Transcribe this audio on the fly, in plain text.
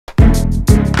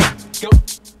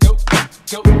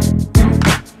go, go,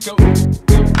 go.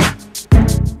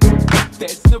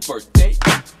 That's the birthday.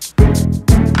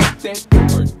 That's the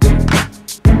birthday.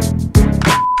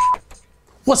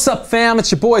 What's up, fam?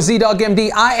 It's your boy Z-Dog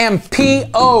MD. I am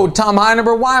PO'd. Tom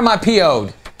Heineber, why am I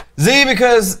PO'd? Z,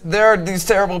 because there are these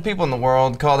terrible people in the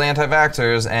world called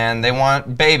anti-vaxxers, and they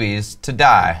want babies to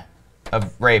die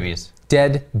of rabies.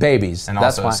 Dead babies. And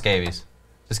also scabies.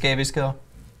 Does scabies kill?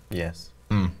 Yes.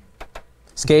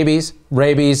 Scabies,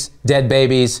 rabies, dead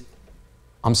babies.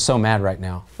 I'm so mad right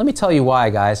now. Let me tell you why,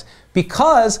 guys.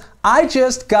 Because I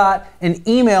just got an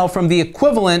email from the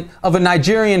equivalent of a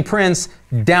Nigerian prince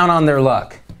down on their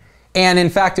luck. And in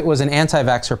fact, it was an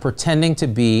anti-vaxxer pretending to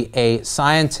be a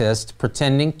scientist,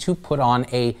 pretending to put on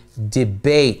a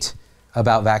debate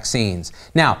about vaccines.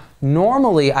 Now,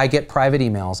 normally I get private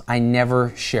emails. I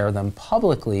never share them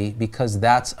publicly because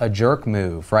that's a jerk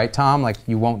move, right, Tom? Like,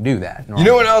 you won't do that normally.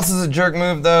 You know what else is a jerk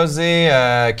move, though,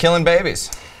 Z? Killing babies.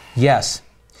 Yes.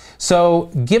 So,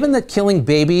 given that killing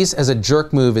babies as a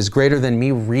jerk move is greater than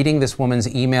me reading this woman's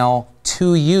email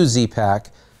to you, Z-Pack,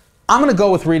 I'm going to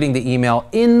go with reading the email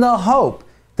in the hope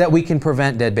that we can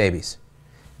prevent dead babies.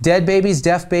 Dead babies,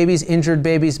 deaf babies, injured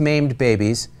babies, maimed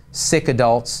babies, sick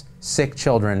adults, sick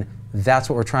children. That's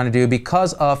what we're trying to do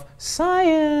because of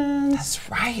science. That's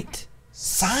right.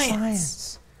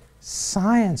 Science.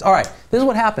 Science. All right, this is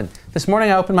what happened. This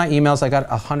morning I opened my emails. I got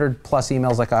 100+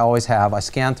 emails like I always have. I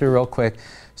scanned through real quick,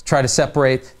 try to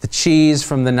separate the cheese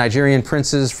from the Nigerian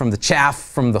princes, from the chaff,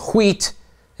 from the wheat.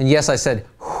 And yes, I said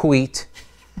wheat.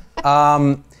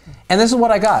 And this is what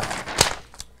I got.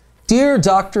 Dear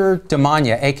Dr.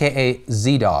 Damania, aka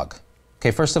Z-Dog. Okay,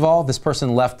 first of all, this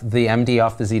person left the MD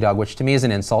off the Z-Dog, which to me is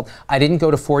an insult. I didn't go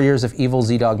to 4 years of evil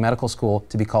Z-Dog medical school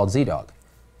to be called Z-Dog.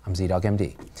 I'm Z-Dog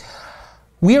MD.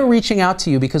 We are reaching out to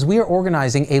you because we are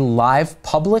organizing a live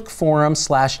public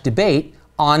forum/debate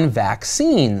on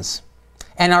vaccines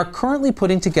and are currently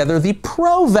putting together the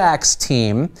pro-vax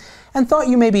team and thought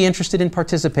you may be interested in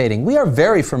participating. We are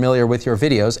very familiar with your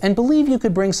videos and believe you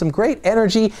could bring some great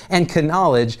energy and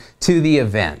knowledge to the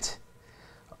event.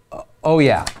 Oh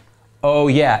yeah. Oh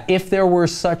yeah, if there were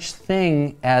such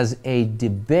thing as a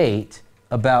debate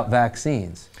about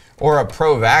vaccines. Or a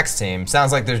pro-vax team.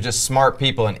 Sounds like there's just smart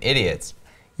people and idiots.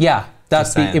 Yeah,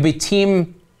 it'd be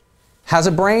team has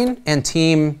a brain and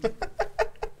team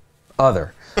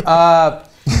other.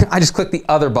 I just clicked the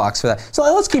other box for that. So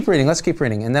let's keep reading,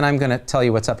 and then I'm gonna tell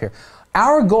you what's up here.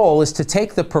 Our goal is to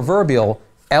take the proverbial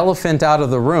elephant out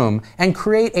of the room and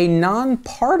create a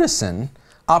nonpartisan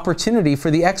opportunity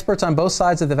for the experts on both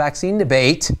sides of the vaccine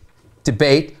debate,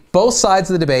 both sides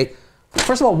of the debate.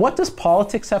 First of all, what does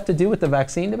politics have to do with the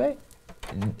vaccine debate?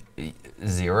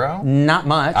 Zero? Not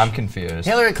much. I'm confused.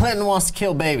 Hillary Clinton wants to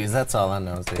kill babies. That's all I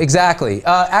know. Exactly.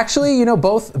 Actually, you know,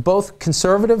 both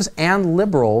conservatives and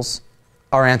liberals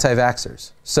are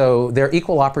anti-vaxxers. So they're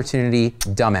equal opportunity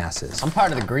dumbasses. I'm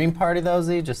part of the Green Party, though,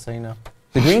 Z, just so you know.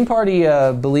 The Green Party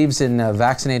believes in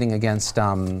vaccinating against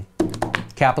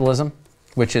capitalism,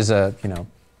 which is a, you know,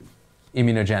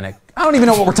 immunogenic. I don't even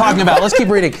know what we're talking about. Let's keep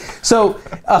reading. So,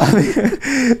 on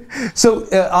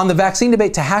the vaccine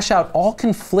debate, to hash out all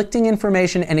conflicting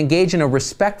information and engage in a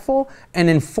respectful and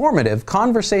informative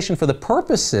conversation for the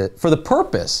purpose.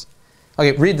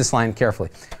 Okay, read this line carefully.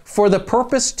 For the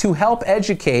purpose to help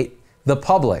educate the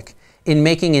public in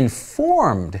making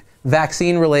informed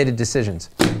vaccine-related decisions.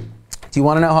 Do you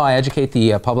want to know how I educate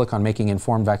the public on making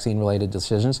informed vaccine-related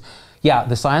decisions? Yeah,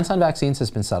 the science on vaccines has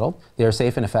been settled. They are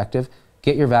safe and effective.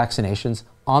 Get your vaccinations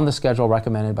on the schedule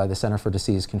recommended by the Center for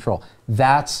Disease Control.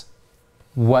 That's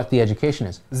what the education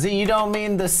is. Z, you don't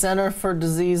mean the Center for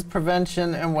Disease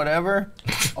Prevention and whatever?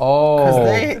 Oh.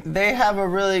 Because they have a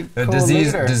really cool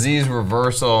leader. Disease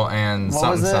reversal and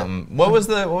something. What was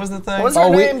the thing? What's her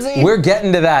name, Z? We're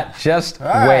getting to that. Just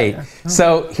wait.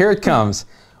 So here it comes.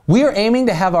 We are aiming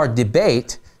to have our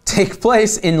debate take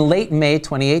place in late May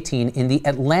 2018 in the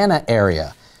Atlanta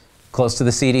area. Close to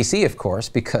the CDC, of course,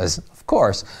 because, of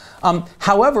course.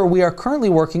 However, we are currently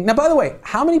working. Now, by the way,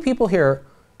 how many people here,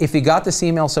 if you got this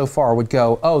email so far, would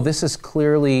go, oh, this is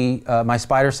clearly, my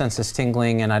spider sense is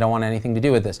tingling and I don't want anything to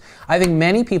do with this? I think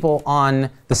many people on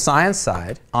the science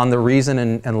side, on the reason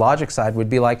and logic side, would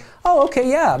be like, oh, okay,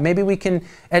 yeah, maybe we can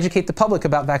educate the public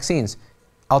about vaccines.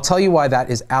 I'll tell you why that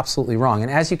is absolutely wrong. And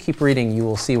as you keep reading, you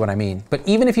will see what I mean. But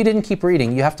even if you didn't keep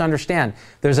reading, you have to understand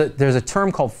there's a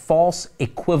term called false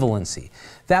equivalency.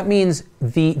 That means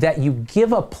that you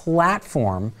give a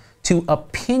platform to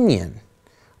opinion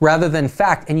rather than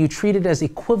fact, and you treat it as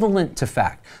equivalent to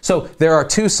fact. So there are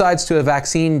two sides to a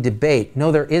vaccine debate.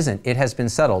 No, there isn't. It has been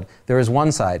settled. There is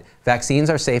one side. Vaccines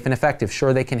are safe and effective.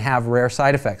 Sure, they can have rare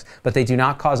side effects, but they do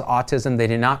not cause autism. They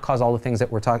do not cause all the things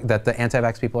that that the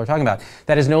anti-vax people are talking about.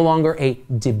 That is no longer a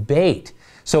debate.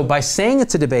 So by saying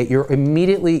it's a debate,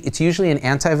 it's usually an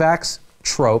anti-vax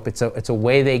trope. It's a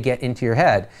way they get into your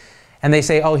head. And they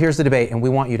say, oh, here's the debate, and we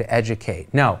want you to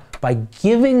educate. No, by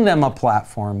giving them a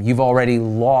platform, you've already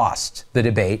lost the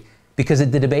debate because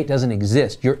the debate doesn't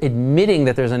exist. You're admitting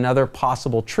that there's another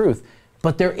possible truth,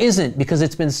 but there isn't because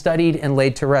it's been studied and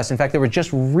laid to rest. In fact, there was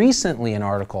just recently an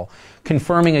article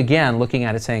confirming again, looking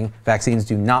at it, saying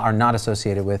vaccines are not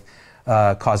associated with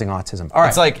causing autism. All right.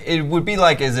 It's like, it would be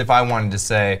like as if I wanted to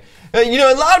say, you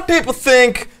know, a lot of people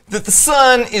think that the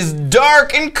sun is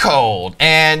dark and cold,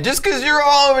 and just because you're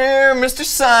all over here, Mr.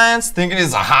 Science, thinking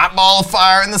it's a hot ball of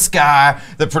fire in the sky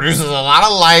that produces a lot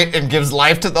of light and gives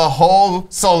life to the whole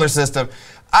solar system,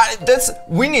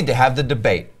 we need to have the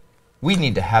debate. We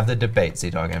need to have the debate,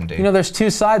 ZDoggMD. You know, there's two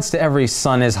sides to every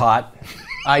sun is hot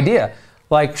idea.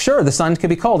 Like, sure, the sun could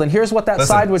be cold, and here's what that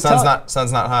side would tell.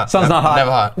 Sun's not hot. Sun's not hot.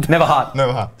 Never hot. Never hot.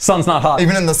 Never hot. Sun's not hot.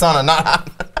 Even in the sauna, not hot.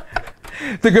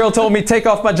 The girl told me, take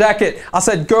off my jacket. I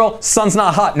said, girl, sun's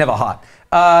not hot. Never hot.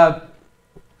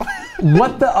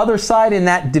 What the other side in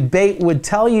that debate would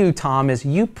tell you, Tom, is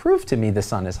you prove to me the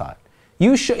sun is hot.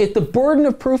 If the burden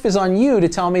of proof is on you to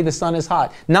tell me the sun is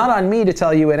hot, not on me to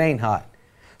tell you it ain't hot.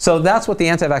 So that's what the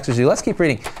anti-vaxxers do. Let's keep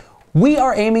reading. We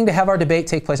are aiming to have our debate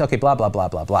take place. Okay, blah, blah, blah,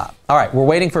 blah, blah. All right, we're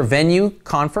waiting for venue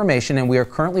confirmation, and we are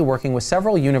currently working with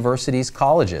several universities,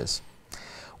 colleges.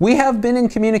 We have been in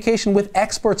communication with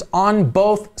experts on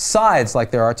both sides, like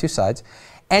there are two sides,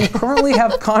 and currently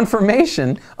have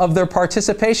confirmation of their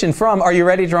participation from, are you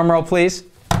ready, drum roll, please?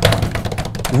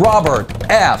 Robert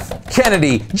F.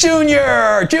 Kennedy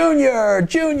Jr.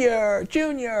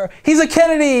 He's a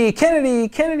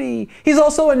Kennedy. He's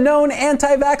also a known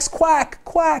anti-vax quack.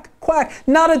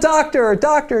 Not a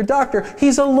doctor.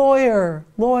 He's a lawyer.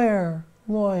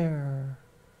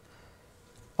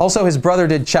 Also, his brother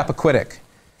did Chappaquiddick.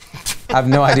 I have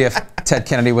no idea if Ted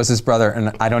Kennedy was his brother,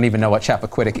 and I don't even know what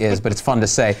Chappaquiddick is, but it's fun to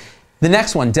say. The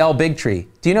next one, Del Bigtree.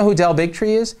 Do you know who Del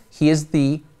Bigtree is? He is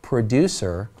the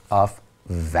producer of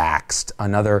Vaxxed,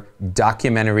 another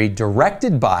documentary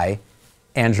directed by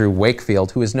Andrew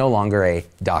Wakefield, who is no longer a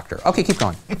doctor. Okay, keep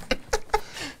going.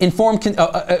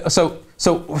 So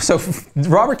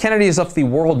Robert Kennedy is of the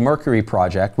World Mercury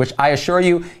Project, which I assure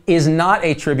you is not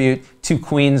a tribute to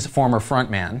Queen's former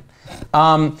frontman.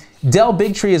 Del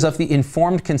Bigtree is of the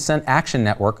Informed Consent Action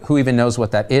Network. Who even knows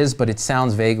what that is, but it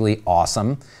sounds vaguely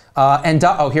awesome.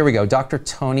 Here we go, Dr.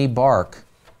 Tony Bark.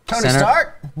 Tony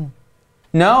Stark?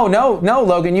 No,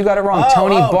 Logan, you got it wrong.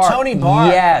 Tony Bark. Tony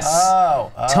Bark. Yes.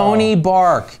 Tony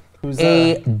Bark. Who's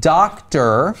a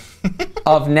doctor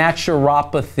of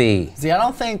naturopathy. See, I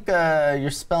don't think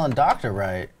you're spelling doctor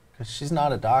right, because she's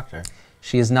not a doctor.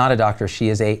 She is not a doctor. She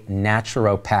is a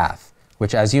naturopath,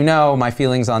 which, as you know, my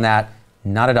feelings on that,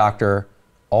 not a doctor,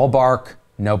 all bark,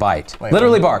 no bite. Wait,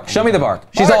 literally bark. Show me the bark.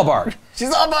 She's all bark.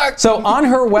 She's all bark. So on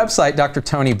her website, Dr.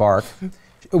 Tony Bark,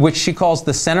 which she calls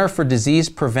the Center for Disease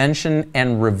Prevention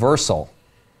and Reversal.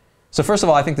 So first of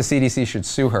all, I think the CDC should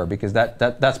sue her because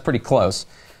that's pretty close.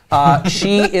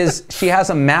 She has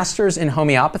a master's in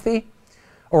homeopathy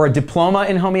or a diploma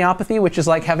in homeopathy, which is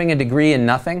like having a degree in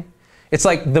nothing. It's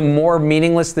like the more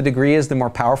meaningless the degree is, the more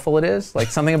powerful it is. Like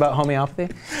something about homeopathy.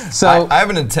 So I have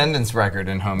an attendance record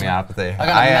in homeopathy.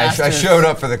 I showed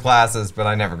up for the classes, but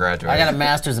I never graduated. I got a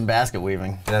master's in basket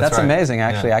weaving. That's right. Amazing,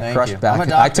 actually. Yeah. I crushed you.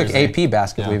 basket. I took AP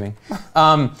basket weaving.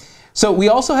 So we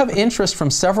also have interest from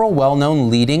several well-known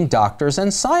leading doctors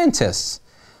and scientists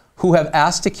who have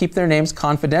asked to keep their names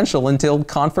confidential until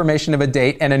confirmation of a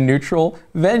date and a neutral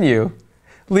venue.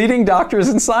 Leading doctors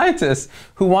and scientists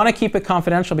who want to keep it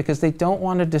confidential because they don't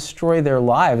want to destroy their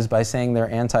lives by saying they're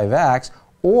anti-vax,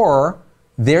 or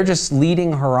they're just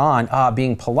leading her on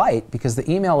being polite because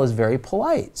the email is very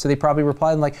polite. So they probably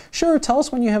replied like, sure, tell us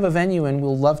when you have a venue and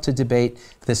we'll love to debate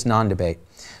this non-debate.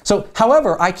 So,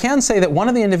 however, I can say that one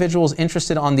of the individuals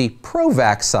interested on the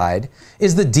pro-vax side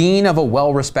is the dean of a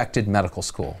well-respected medical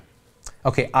school.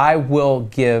 Okay, I will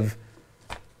give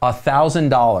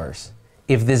 $1,000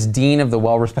 if this dean of the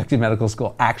well-respected medical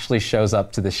school actually shows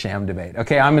up to the sham debate.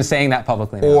 Okay, I'm saying that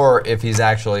publicly now. Or if he's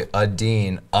actually a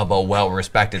dean of a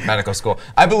well-respected medical school.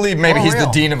 I believe maybe he's the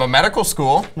dean of a medical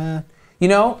school. You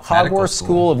know, Hogwarts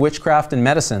School of Witchcraft and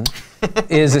Medicine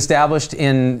is established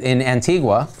in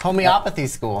Antigua. Homeopathy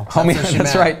school.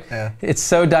 That's right. Yeah. It's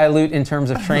so dilute in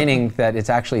terms of training that it's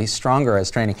actually stronger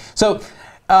as training. So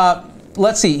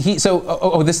let's see. This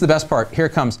is the best part. Here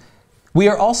it comes. We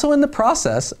are also in the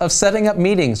process of setting up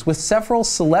meetings with several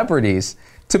celebrities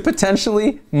to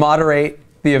potentially moderate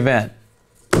the event.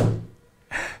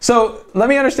 So let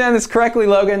me understand this correctly,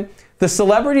 Logan. The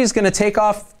celebrity is going to take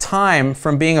off time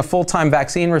from being a full-time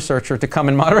vaccine researcher to come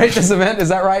and moderate this event. Is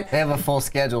that right? They have a full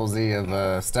schedule, Z,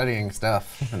 of studying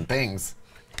stuff and things.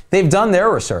 They've done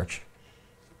their research.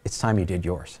 It's time you did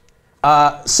yours.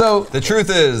 The truth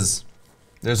is,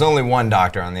 there's only one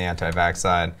doctor on the anti-vax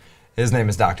side. His name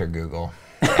is Dr. Google.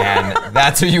 And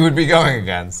that's who you would be going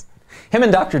against. Him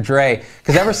and Dr. Dre,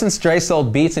 because ever since Dre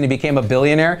sold Beats and he became a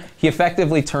billionaire, he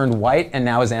effectively turned white and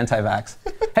now is anti-vax.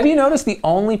 Have you noticed the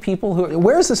only people who,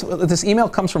 where is this? This email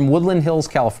comes from Woodland Hills,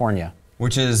 California.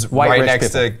 Which is White right rich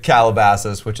next people. to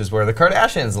Calabasas, which is where the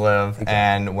Kardashians live,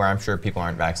 and where I'm sure people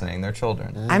aren't vaccinating their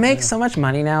children. I make so much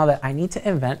money now that I need to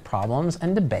invent problems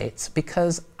and debates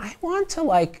because I want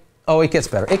to oh, it gets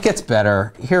better. It gets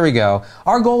better. Here we go.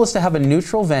 Our goal is to have a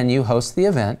neutral venue host the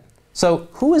event. So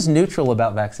who is neutral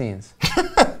about vaccines?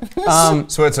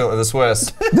 Switzerland, the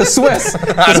Swiss. The Swiss.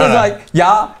 This is like,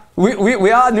 yeah,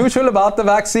 we are neutral about the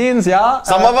vaccines, yeah.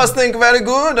 Some of us think very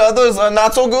good, others are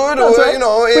not so good, That's or, right. you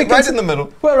know, right in the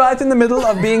middle. We're right in the middle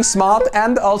of being smart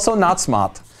and also not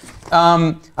smart.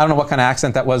 I don't know what kind of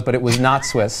accent that was, but it was not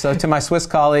Swiss. So to my Swiss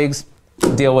colleagues,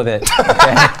 deal with it.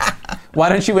 Okay? Why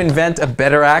don't you invent a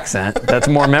better accent that's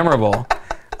more memorable?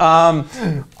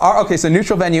 Okay, so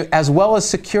neutral venue, as well as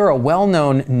secure a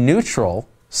well-known neutral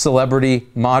celebrity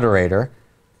moderator,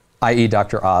 i.e.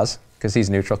 Dr. Oz, because he's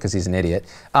neutral, because he's an idiot,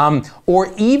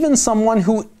 or even someone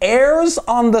who errs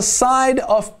on the side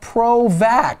of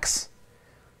pro-vax.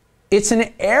 It's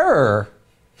an error,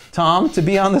 Tom, to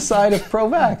be on the side of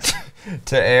pro-vax.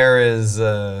 To err is...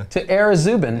 To err is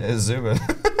Zubin. Is Zubin.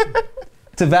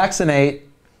 To vaccinate,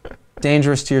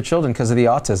 dangerous to your children because of the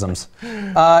autisms.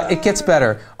 It gets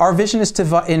better. Our vision is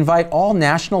to invite all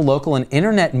national, local, and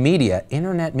internet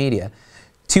media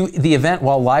to the event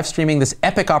while live streaming this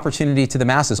epic opportunity to the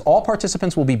masses. All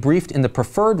participants will be briefed in the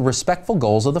preferred respectful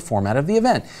goals of the format of the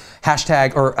event.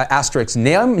 Hashtag or asterisk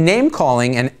name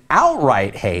calling and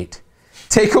outright hate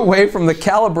take away from the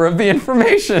caliber of the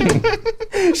information.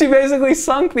 She basically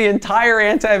sunk the entire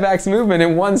anti-vax movement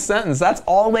in one sentence. That's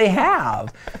all they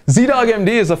have. ZDoggMD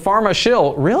is a pharma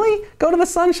shill. Really? Go to the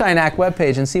Sunshine Act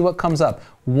webpage and see what comes up.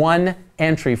 One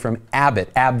entry from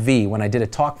Abbott, AbbVie, when I did a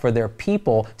talk for their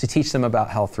people to teach them about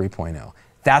Health 3.0.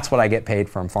 That's what I get paid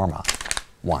from pharma.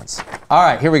 Once. All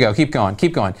right, here we go. Keep going,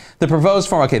 keep going. The proposed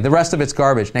form, okay, the rest of it's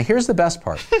garbage. Now here's the best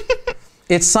part.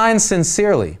 It's signed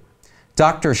sincerely.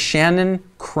 Dr. Shannon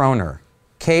Kroner,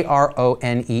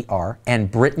 K-R-O-N-E-R, and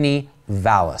Brittany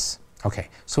Vallis. Okay,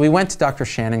 so we went to Dr.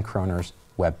 Shannon Kroner's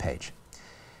webpage.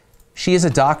 She is a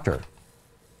doctor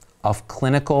of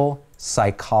clinical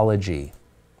psychology.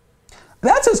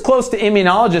 That's as close to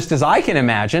immunologist as I can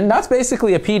imagine. That's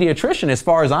basically a pediatrician as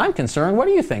far as I'm concerned. What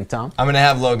do you think, Tom? I'm going to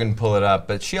have Logan pull it up,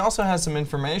 but she also has some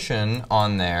information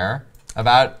on there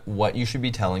about what you should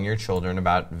be telling your children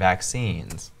about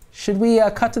vaccines. Should we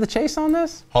cut to the chase on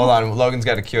this? Hold on, Logan's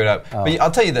got to cue it up. Oh. But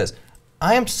I'll tell you this,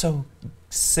 I am so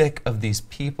sick of these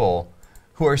people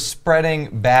who are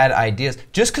spreading bad ideas.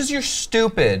 Just because you're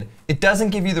stupid, it doesn't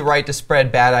give you the right to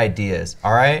spread bad ideas,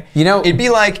 all right? You know, it'd be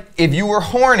like if you were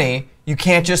horny, you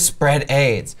can't just spread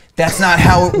AIDS. That's not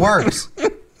how it works. I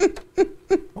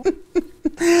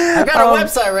got a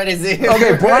website ready, Z.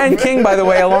 Okay, Brian King, by the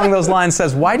way, along those lines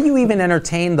says, why do you even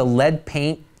entertain the lead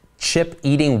paint chip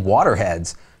eating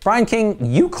waterheads? Brian King,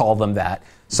 you call them that,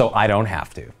 so I don't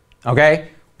have to. Okay?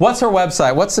 What's her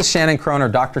website? What's the Shannon Kroner,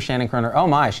 Dr. Shannon Kroner? Oh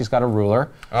my, she's got a ruler.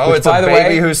 Oh, which, it's a by the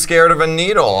baby way, who's scared of a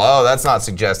needle. Oh, that's not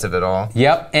suggestive at all.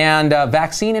 Yep, and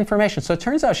vaccine information. So it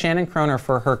turns out Shannon Kroner,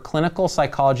 for her clinical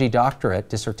psychology doctorate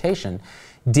dissertation,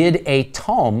 did a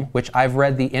tome, which I've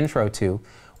read the intro to,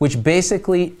 which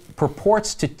basically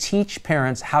purports to teach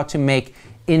parents how to make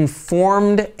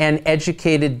informed and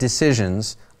educated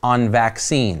decisions on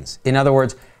vaccines. In other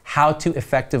words, how to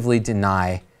effectively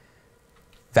deny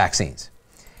vaccines.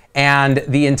 And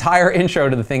the entire intro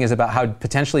to the thing is about how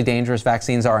potentially dangerous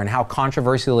vaccines are and how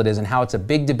controversial it is and how it's a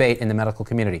big debate in the medical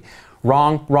community.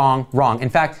 Wrong, wrong, wrong. In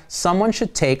fact, someone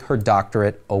should take her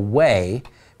doctorate away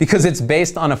because it's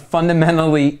based on a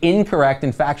fundamentally incorrect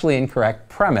and factually incorrect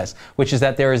premise, which is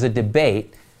that there is a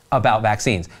debate about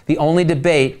vaccines. The only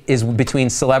debate is between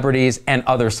celebrities and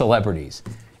other celebrities.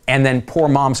 And then poor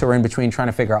moms who are in between trying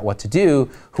to figure out what to do,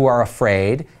 who are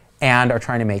afraid and are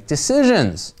trying to make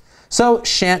decisions. So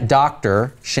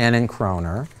Dr. Shannon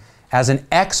Kroner, as an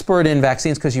expert in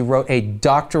vaccines, because you wrote a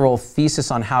doctoral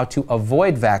thesis on how to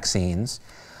avoid vaccines,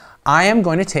 I am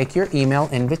going to take your email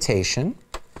invitation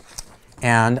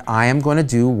and I am going to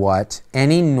do what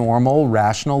any normal,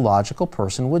 rational, logical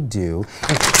person would do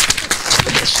and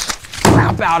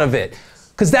crap out of it.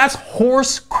 Because that's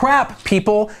horse crap,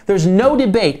 people. There's no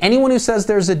debate. Anyone who says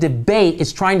there's a debate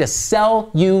is trying to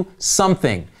sell you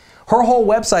something. Her whole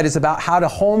website is about how to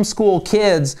homeschool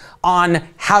kids on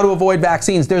how to avoid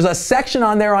vaccines. There's a section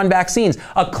on there on vaccines.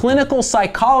 A clinical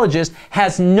psychologist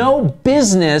has no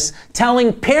business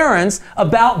telling parents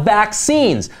about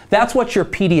vaccines. That's what your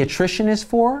pediatrician is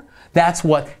for. That's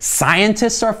what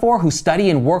scientists are for, who study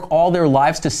and work all their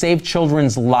lives to save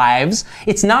children's lives.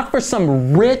 It's not for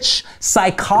some rich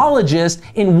psychologist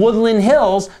in Woodland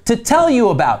Hills to tell you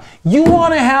about. You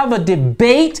want to have a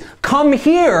debate? Come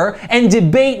here and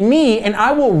debate me, and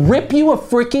I will rip you a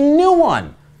freaking new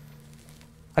one.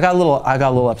 I got a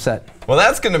little upset. Well,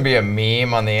 that's going to be a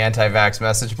meme on the anti-vax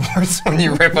message boards when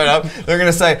you rip it up. They're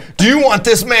going to say, do you want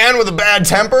this man with a bad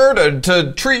temper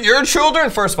to treat your children?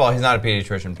 First of all, he's not a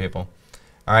pediatrician, people.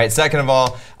 All right, second of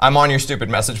all, I'm on your stupid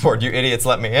message board. You idiots,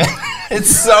 let me in.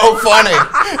 It's so funny.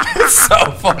 It's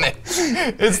so funny.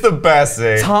 It's the best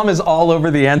thing. Tom is all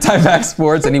over the anti-vax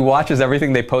boards, and he watches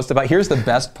everything they post about. Here's the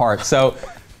best part.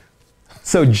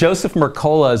 So Joseph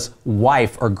Mercola's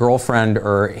wife or girlfriend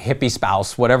or hippie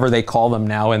spouse, whatever they call them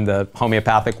now in the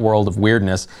homeopathic world of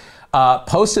weirdness,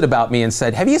 posted about me and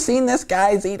said, have you seen this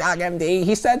guy, ZDoggMD?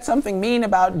 He said something mean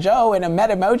about Joe in a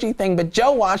Metamoji thing, but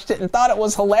Joe watched it and thought it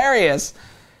was hilarious.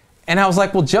 And I was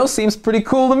like, well, Joe seems pretty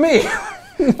cool to me.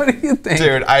 What do you think?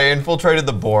 Dude, I infiltrated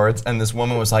the boards, and this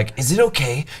woman was like, is it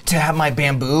okay to have my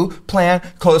bamboo plant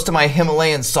close to my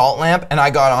Himalayan salt lamp? And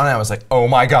I got on and I was like, oh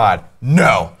my God,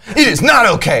 no, it is not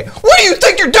okay. What do you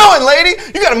think you're doing, lady?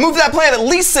 You gotta move that plant at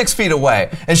least 6 feet away.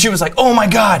 And she was like, oh my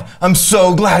God, I'm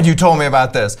so glad you told me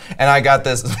about this. And I got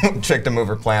this chick to move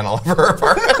her plant all over her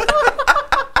apartment.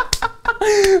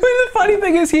 But the funny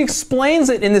thing is, he explains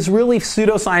it in this really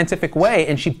pseudoscientific way,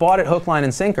 and she bought it hook, line,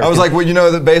 and sinker. I was like, well, you know,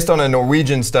 that based on a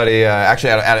Norwegian study,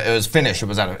 actually, it was Finnish. It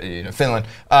was out of Finland.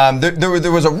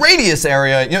 There was a radius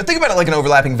area. You know, think about it like an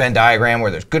overlapping Venn diagram where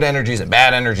there's good energies and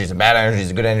bad energies and bad energies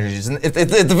and good energies. And if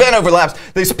the Venn overlaps,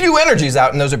 they spew energies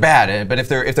out, and those are bad. But if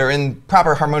they're in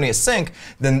proper harmonious sync,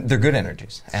 then they're good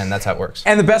energies, and that's how it works.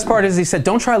 And the best part is, he said,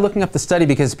 don't try looking up the study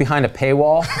because it's behind a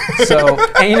paywall. So,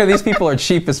 and you know, these people are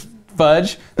cheap as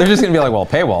fudge. They're just going to be like, well,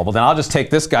 paywall. Well, then I'll just take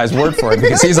this guy's word for it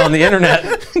because he's on the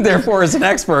internet, therefore is an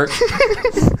expert.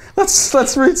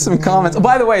 Let's read some comments. Oh,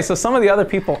 by the way, so some of the other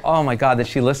people, oh my God, that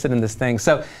she listed in this thing.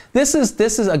 So this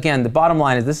is again, the bottom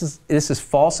line is this is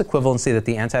false equivalency that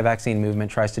the anti-vaccine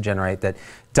movement tries to generate, that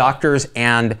doctors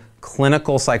and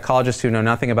clinical psychologists who know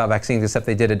nothing about vaccines except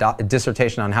they did a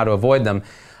dissertation on how to avoid them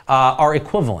are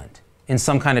equivalent in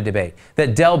some kind of debate.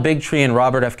 That Del Bigtree and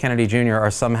Robert F. Kennedy Jr.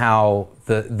 are somehow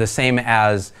the same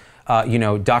as you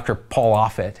know, Dr. Paul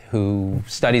Offit, who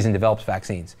studies and develops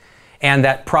vaccines. And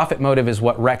that profit motive is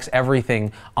what wrecks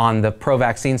everything on the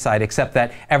pro-vaccine side, except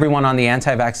that everyone on the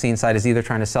anti-vaccine side is either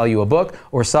trying to sell you a book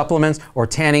or supplements or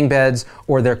tanning beds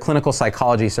or their clinical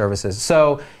psychology services.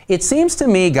 So it seems to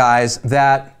me, guys,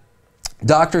 that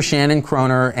Dr. Shannon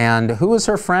Kroner and who was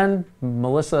her friend?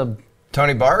 Melissa...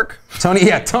 Tony Bark? Tony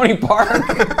Bark.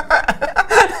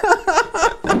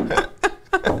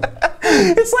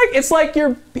 It's like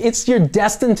you're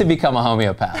destined to become a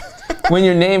homeopath. When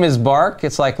your name is Bark,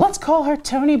 it's like, let's call her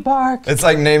Tony Bark. It's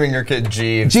like naming your kid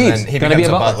Jeeves, and then he becomes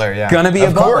a butler. Yeah. Gonna be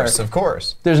a butler. Of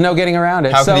course. There's no getting around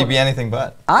it. How could he be anything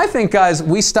but? I think, guys,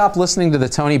 we stop listening to the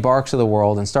Tony Barks of the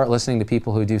world and start listening to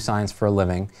people who do science for a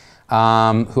living,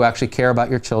 who actually care about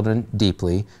your children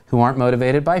deeply, who aren't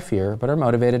motivated by fear, but are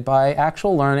motivated by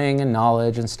actual learning and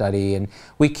knowledge and study. And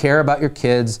we care about your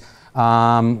kids.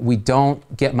 We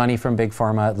don't get money from Big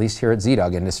Pharma, at least here at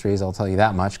ZDogg Industries, I'll tell you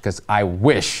that much, because I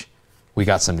wish we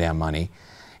got some damn money.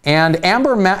 And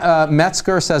Amber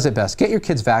Metzger says it best, get your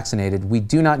kids vaccinated. We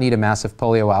do not need a massive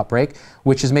polio outbreak,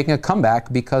 which is making a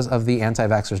comeback because of the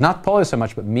anti-vaxxers. Not polio so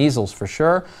much, but measles for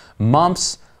sure,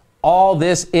 mumps, all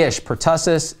this ish,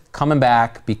 pertussis, coming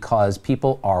back because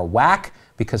people are whack,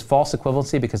 because false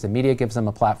equivalency, because the media gives them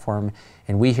a platform.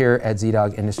 And we here at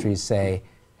ZDogg Industries say,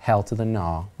 hell to the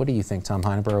no. What do you think, Tom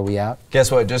Heineberg? Are we out?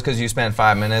 Guess what? Just because you spent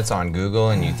 5 minutes on Google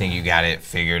and you think you got it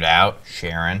figured out,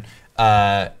 Sharon,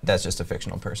 that's just a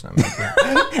fictional person I'm making.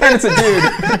 And it's a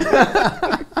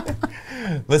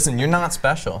dude. Listen, you're not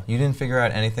special. You didn't figure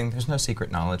out anything. There's no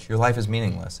secret knowledge. Your life is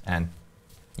meaningless, and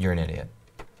you're an idiot.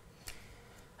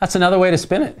 That's another way to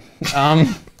spin it.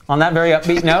 On that very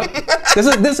upbeat note,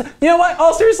 you know what?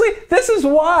 Oh, seriously, this is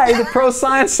why the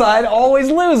pro-science side always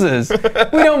loses.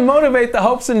 We don't motivate the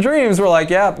hopes and dreams. We're like,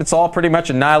 yeah, it's all pretty much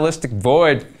a nihilistic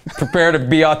void. Prepare to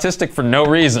be autistic for no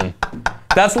reason.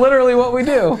 That's literally what we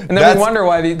do. And then we wonder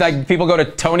why like people go to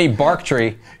Tony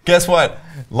Barktree. Guess what?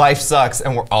 Life sucks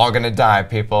and we're all gonna die,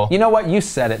 people. You know what? You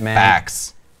said it, man.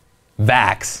 Vax.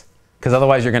 Vax. Because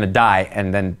otherwise you're gonna die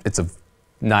and then it's a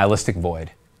nihilistic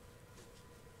void.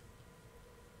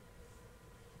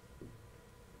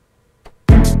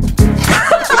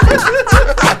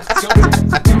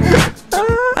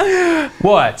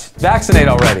 What? Vaccinate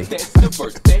already. That's the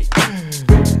birthday.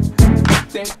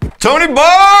 Tony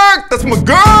Bark! That's my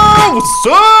girl! What's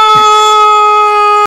up?